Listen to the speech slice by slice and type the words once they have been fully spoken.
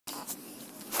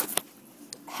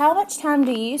How much time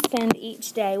do you spend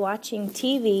each day watching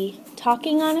TV,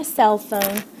 talking on a cell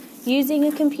phone, using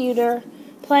a computer,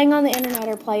 playing on the internet,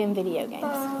 or playing video games?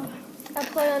 I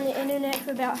play on the internet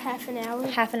for about half an hour.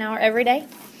 Half an hour every day?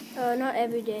 Not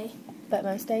every day. But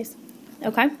most days?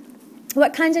 Okay.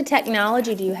 What kinds of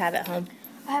technology do you have at home?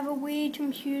 I have a Wii,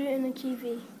 computer, and a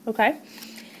TV. Okay.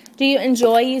 Do you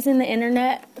enjoy using the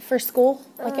internet for school,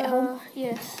 like at home?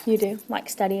 Yes. You do? Like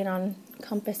studying on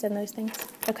Compass and those things?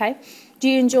 Okay. Do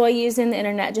you enjoy using the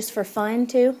internet just for fun,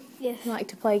 too? Yes. You like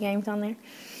to play games on there?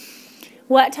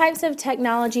 What types of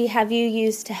technology have you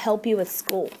used to help you with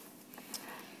school?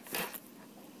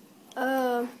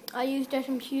 I used a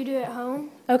computer at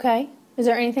home. Okay. Is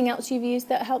there anything else you've used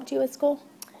that helped you with school?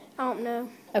 I don't know.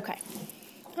 Okay.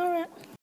 All right.